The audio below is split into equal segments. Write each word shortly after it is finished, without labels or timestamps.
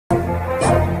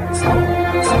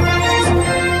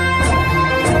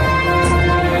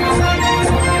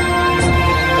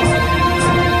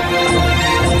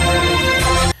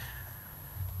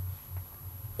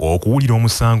okuwulira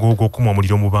omusango ogw'okuma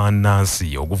omuliro mu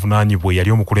bannansi oguvunaanyibwa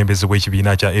yali omukulembeze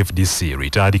w'ekibiina kya FDC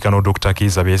Retired Dr.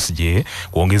 Kizza Besigye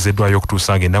kwongezedwayo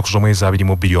okutuusa ng'ennaku z'omwezi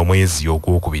 22 omwezi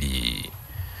ogwokubiri.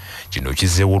 Kino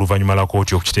kizzeewo oluvannyuma lwa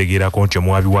kkooti okukitegeerako nti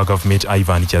omuwaabi wa gavumenti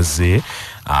Ivan Kyazze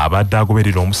abadde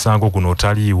agoberera omusango guno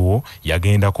taliiwo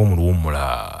yagendako mu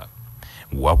luwummula.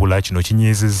 Wabula kino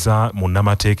kinyiizizza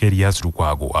munnamateeka Erias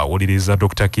Lukwago awolereza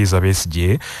Dr. Kizza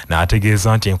Besigye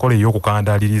n'ategeeza nti enkola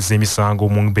ey'okukandaaliriza emisango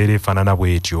mu mbeera efaanana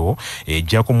bw'etyo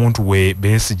ejja ku muntu we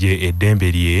Besigye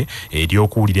eddembe lye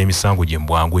ery'okuwulira emisango gye mu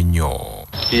bwangu ennyo.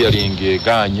 Hearing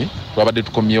eganye twabadde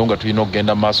tukomyewo nga tulina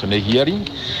okugenda mu maaso ne hearing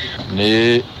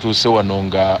ne tuuse wano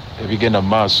nga ebigenda mu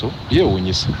maaso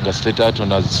byewuunyisa nga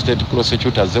state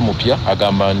prosecutor azze mupya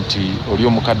agamba nti oli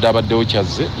omukadde abaddewo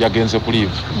Kyazze yagenze ku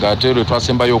leave ng'ate lwe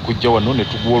twasembayo okujja wano ne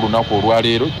tuguwa olunaku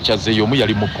olwaleero Kyazze y'omu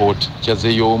yali mu kooti.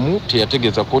 Kyazze y'omu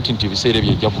teyategeeza kooti nti ebiseera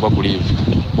ebyo ejja kuba ku leave.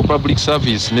 Mu public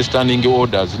service ne standing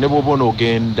orders ne bw'oba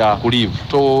onoogenda ku leave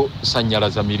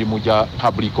tosannyalaza mirimu gya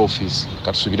public office.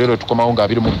 Katusubire lwe tukomawo nga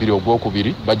 22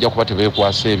 ogwokubiri bajja kuba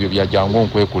tebeekwasa ebyo bya jangu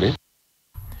nkwekule.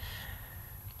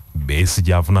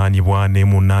 Besigye avunaanibwa ne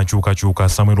munnankyukakyuka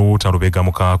Samuel Lubega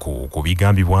Mukaaku ku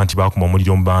bigambibwa nti baakuma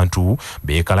omuliro mu bantu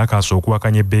beekalakaasa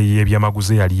okuwakanya ebbeeyi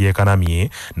y'ebyamaguzi yali yeekanamye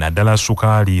naddala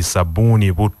sukaali,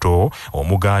 sabbuuni, butto,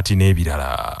 omugaati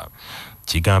n'ebirala.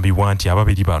 Kigambibwa nti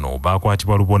ababiri bano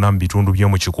baakwatibwa lubona mu bitundu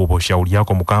by'omu kikuubo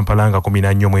Shauliako mu Kampala nga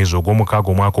 14 omwezi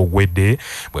ogw'omukaaga omwaka ogwedde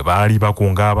bwe baali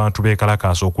bakunga abantu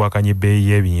beekalakaasa okuwakanya ebbeeyi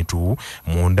y'ebintu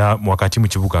munda wakati mu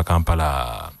kibuga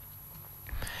Kampala.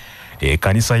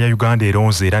 Ekkanisa ya Uganda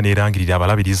eronze era n'erangirira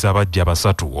abalabirizi abajja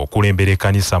 3 okulembera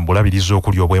ekkanisa mu bulabirizi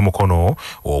okuli obw'emukono,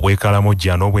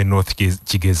 obw'ekalamojja n'obw'e North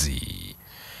Kigezi.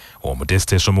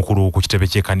 Omutesiteeso omukulu ku kitebe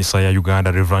ky'ekkanisa ya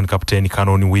Uganda Reverend Captain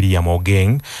Canon William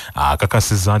Ogeng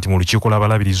akakasizza nti mu lukiiko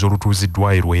lw'abalabirizi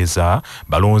olutuuziddwa e Lweza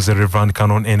balonze Reverend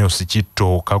Canon Enos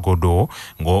Kitto Kagodo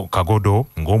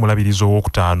ng'omulabirizi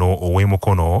ow'okutaano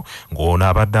ow'emukono ng'ono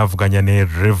abadde avuganya ne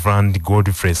Reverend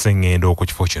Godfrey Sengendo ku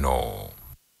kifo kino.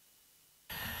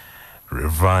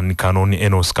 Reverend Canon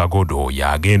Enos Kagodo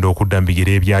yagenda okudda mu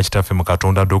bigere ebya kitaffe mu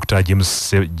Katonda Dr.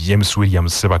 James William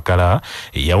Sebakala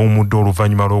eyawummudde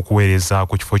oluvannyuma lw'okuweereza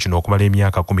ku kifo kino okumala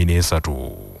emyaka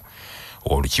 13.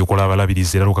 Olukiiko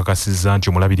lw'abalabirizi era lukakasizza nti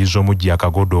omulabirizi omujja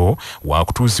Kagodo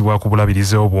waakutuuzibwa ku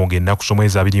bulabirizi obwonge ennaku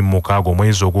z'omwezi 26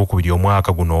 omwezi ogwokubiri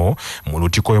omwaka guno mu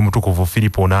lutiko y'omutukuvu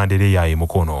Filipo Nandereya e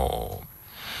Mukono.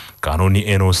 Kanoni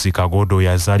Enos Kagodo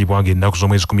yazaalibwa ng'ennaku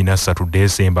z'omwezi 13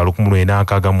 Desemba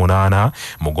 1968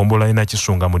 mu Gombola e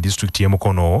Nakisunga mu disitulikiti y'e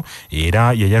Mukono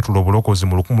era yayatula obulokozi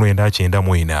mu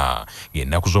 1994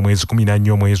 ng'ennaku z'omwezi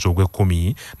 14 omwezi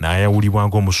ogw'ekkumi n'ayawulibwa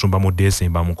ng'omusumba mu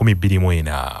Desemba mu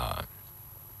 2004.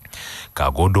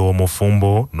 Kagodo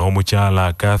omufumbo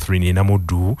n'omukyala Catherine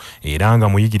Namuddu era nga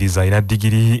muyigiriza ayina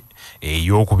digiri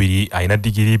ey'okubiri ayina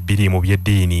digiri 2 mu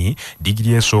by'eddiini,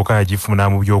 digiri esooka yagifuna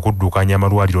mu by'okuddukanya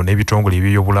amalwaliro n'ebitongole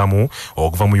by'ebyobulamu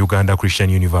okuva mu Uganda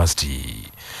Christian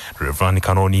University. Reverend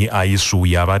Kanoni Aisu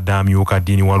yabadde amyuka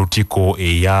ddiini wa Lutiko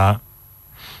eya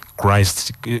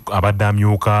Christ abadde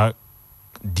amyuka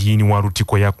ddiini wa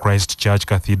Lutiko ya Christ Church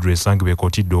Cathedral esangibwa e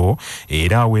Kotido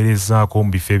era aweerezaako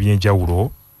mu bifo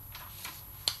eby'enjawulo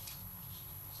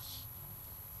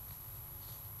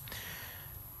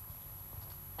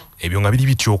ebyo nga biri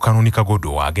bityo. Kanoni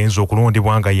Kagodo agenza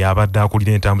okulondebwa nga yabadde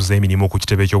akulira entambuza y'emirimu ku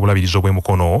kitebe ky'obulabirizi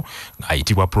obw'emukono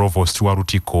ng'ayitibwa Provost wa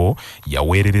Lutiko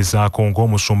yaweererezaako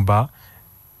ng'omusumba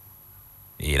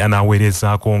era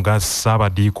n'aweerezaako nga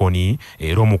Ssaabadiikoni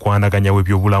era omukwanaganya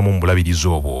w'ebyobulamu mu bulabirizi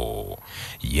obwo.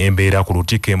 Yembeera ku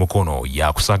Lutiko e Mukono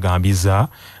yakusagambiza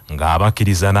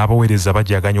ng'abakkiriza n'abaweereza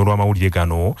bajaganya olw'amawulire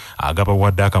gano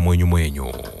agabawadde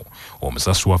akamwenyumwenyu.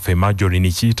 Omusasi waffe Major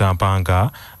Nikita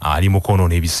Mpanga ali Mukono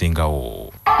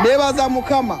n'ebisingawo. Nebaza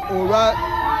Mukama olwa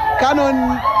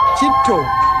Canon Kitto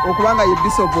okubanga ye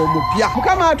bishop omupya.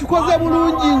 Mukama atukoze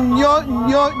bulungi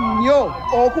nnyo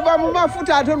okuva mu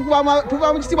mafuta ate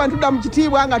tuva mu kitiibwa ntudda mu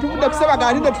kitiibwa nga tuvudde kusaba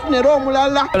gatinde tufunera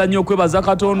omulala. Nnyo okwebaza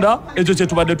Katonda ekyo kye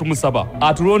tubadde tumusaba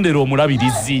atulondera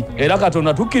omulabirizi era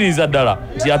Katonda tukkiriza ddala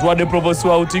nti atuwadde Provost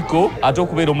wa Lutiko ate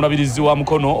okubeera omulabirizi wa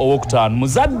Mukono ow'okutaano.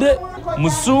 Muzadde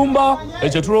musumba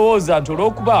ekyo tulowooza nti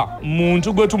olw'okuba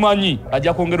muntu gwe tumanyi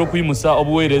ajja kwongera okuyimusa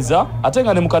obuweereza ate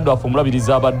nga ne mukadde waffe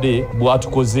omulabirizi abadde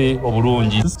bw'atukoze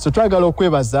obulungi. So twagala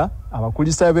okwebaza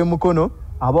abakulisa b'emukono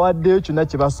abawaddeyo kyonna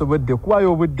kye basobodde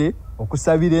okuwaayo obudde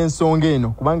okusabira ensonga eno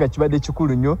kubanga kibadde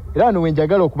kikulu nnyo era wano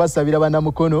wenjagala okubasabira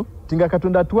bannamukono nti nga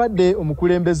Katonda atuwadde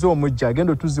omukulembeze omujja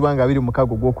agenda otuzibwa nga 26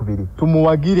 ogwokubiri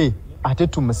tumuwagire ate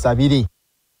tumusabire.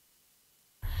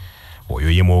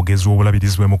 oyo ye mwogezi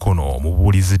w'obulabirizi bw'emikono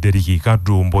omubuulizi Deriki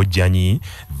Kaddu Mbojjanyi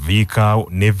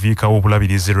Viika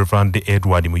w'obulabirizi Reverend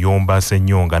Edward Muyomba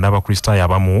Ssenyonga n'abakristaayo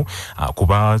abamu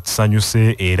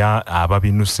kubasanyuse era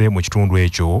ababinuse mu kitundu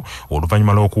ekyo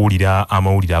oluvannyuma lw'okuwulira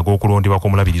amawulire ag'okulondebwa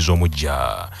kw'omulabirizi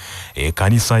omuggya.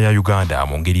 Ekkanisa ya Uganda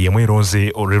mu ngeri y'emu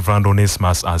eronze Reverend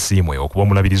Onesimus Asiimwe okuba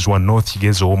omulabirizi wa North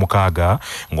Kigezi ow'omukaaga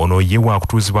ng'ono ye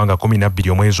waakutuuzibwa nga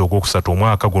 12 omwezi ogwokusatu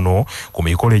omwaka guno ku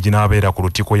mikolo eginaabeera ku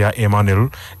lutikko ya Emmanuel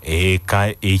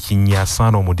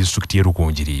Ekinyasaano mu disitulikiti y'e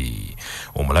Rukungiri.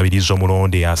 Omulabirizi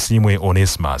omulonde Asiimwe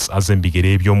Onesimus azze mu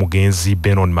bigere by'omugenzi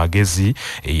Benon Magezi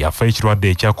eyafa ekirwadde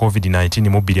ekya COVID-19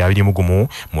 mu 2021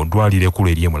 mu ddwaliro ekkulu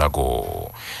ery'e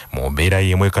Mulago. Mu mbeera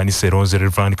y'emu ekkanisa eronze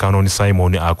Reverend Canon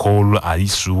Simon Akol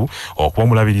Alisu okuba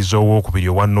omulabirizi ow'okubiri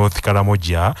owa North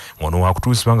Karamoja ng'ono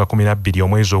waakutuusibwa nga 12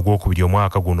 omwezi ogwokubiri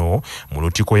omwaka guno mu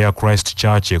lutikko ya Christ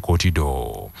Church e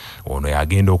Kotido. Ono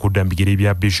yagenda okudda mu bigere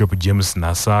bya Bishop James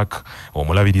Nasak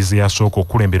omulabirizi yasooka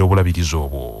okukulembera obulabirizi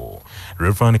obwo.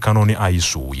 Reverend Canon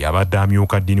Aisu yabadde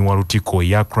amyuka ddiini wa lutikko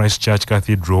eya Christ Church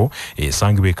Cathedral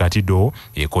esangibwa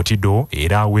e Kotido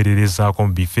era aweererezaako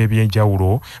mu bifo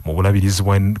eby'enjawulo mu bulabirizi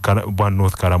bwa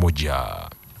North Karamoja.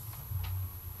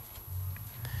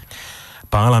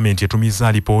 Parliament etumiza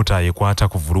alipoota ekwata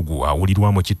ku vulugu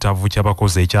awulirwa mu kitavu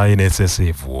ky'abakozi ekya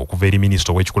NSSF okuva eri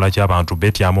minisita w'ekikula ky'abantu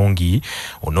Betty Amongi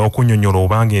n'okunnyonnyola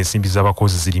obanga ensimbi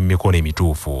z'abakozi ziri mu mikono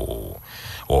emituufu.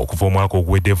 Okuva omwaka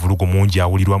oguwedde vulugu mungi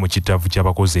awulirwa mu kitavu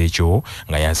ky'abakozi ekyo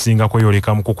nga yasinga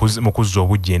kweyoleka mu kuzza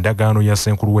obujja endagaano ya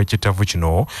ssenkulu w'ekitavu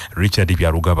kino Richard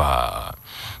Byalugaba.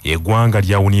 Eggwanga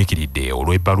lyawuniikiridde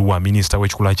olw'ebbaluwa minisita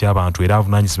w'ekikula ky'abantu era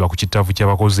avunaanyizibwa ku kitavu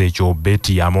ky'abakozi ekyo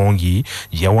Betty Amongi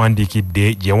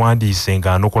gyeyawandiise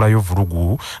ng'anokolayo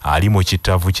vulugu ali mu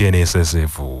kitavu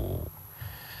ky'NSSF.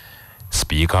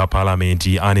 Sipiika wa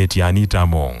Paalamenti Anita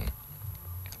Among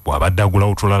bw'abadde agula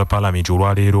olutuula lwa Paalamenti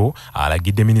olwaleero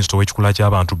alagidde minisita w'ekikula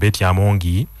ky'abantu Betty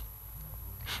Amongi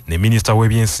ne minisita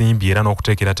w'ebyensimbi era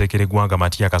n'okuteekerateekera eggwanga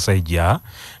Matiya Kasaija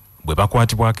bwe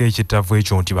bakwatibwako ekitavu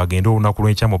ekyo nti bagende olunaku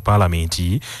lw'enkya mu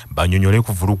Paalamenti bannyonnyole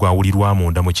ku vulugu awulirwa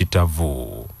munda mu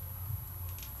kitavu.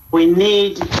 We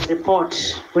need a report.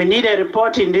 We need a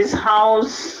report in this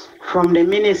house from the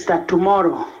minister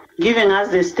tomorrow, giving us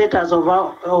the status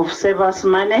of savers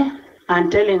money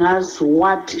and telling us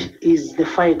what is the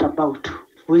fight about.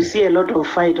 We see a lot of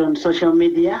fight on social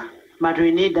media, but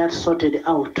we need that sorted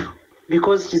out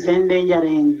because it is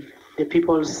endangering the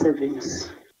people's savings.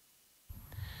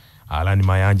 Alani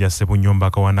Mayanja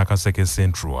Sebunyomba wa Nakaseke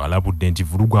Central alabudde nti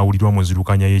vulugu awulirwa mu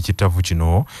nzirukanya y'ekitavu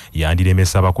kino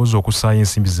yandiremesa abakozi okusaayo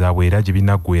ensimbi zaabwe era gye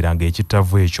binaggweera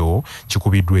ng'ekitavu ekyo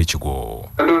kikubiddwa ekigo.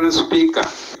 Honourable Speaker,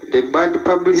 the bad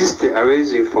publicity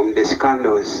arising from the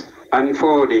scandals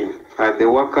unfolding at the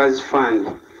Workers' Fund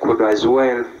could as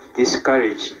well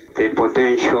discourage the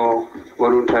potential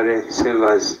voluntary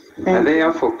savers. I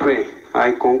therefore pray,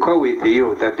 I concur with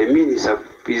you that the Minister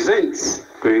presents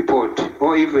the report,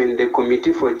 or even the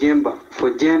Committee for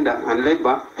Gender and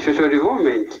Labour Social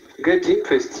Development get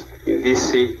interest in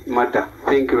this matter.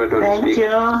 Thank you, Madam Speaker. Thank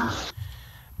you.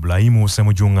 Blaimu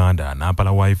Semujunganda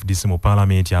Nampala wa FDC mu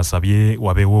Parliament asabye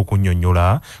wabeewo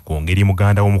okunnyonnyola ku ngeri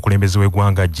Muganda w'omukulembeze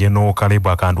w'eggwanga General Caleb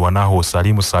Akandwanaho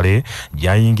Salimu Sale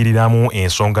gy'ayingiriramu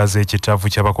ensonga z'ekitavu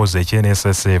ky'abakozi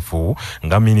ekya-NSSF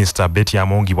nga Minisita Betty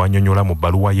Amongi bw'annyonnyola mu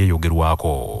bbaluwa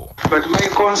yeeyogerwako. But my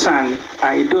concern,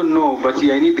 I don't know, but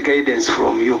I need guidance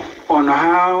from you on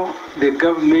how the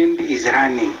government is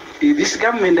running. This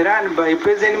government run by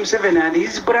President Museveni and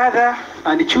his brother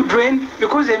and children,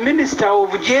 because the Minister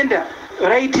of Gender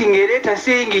writing a letter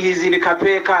saying he is in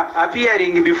Kapeka,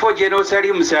 appearing before General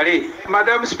Salim Saleh.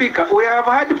 Madam Speaker, we have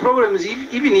had problems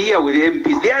even here with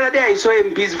MPs. The other day I saw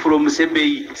MPs from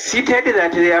Sebei seated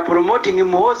that they are promoting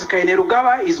Mohoz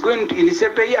Kainerugaba is going to in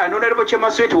Sebei, and Honorable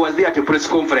Chemaswet was there at a press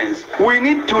conference. We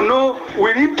need to know,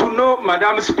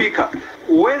 Madam Speaker,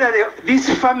 whether this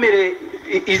family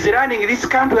is running this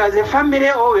country as a family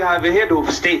or we have a head of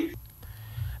state.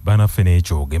 Bana fene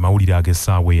ekyo ge mawulire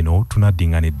ag'essaawa eno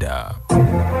tunaddingana edda.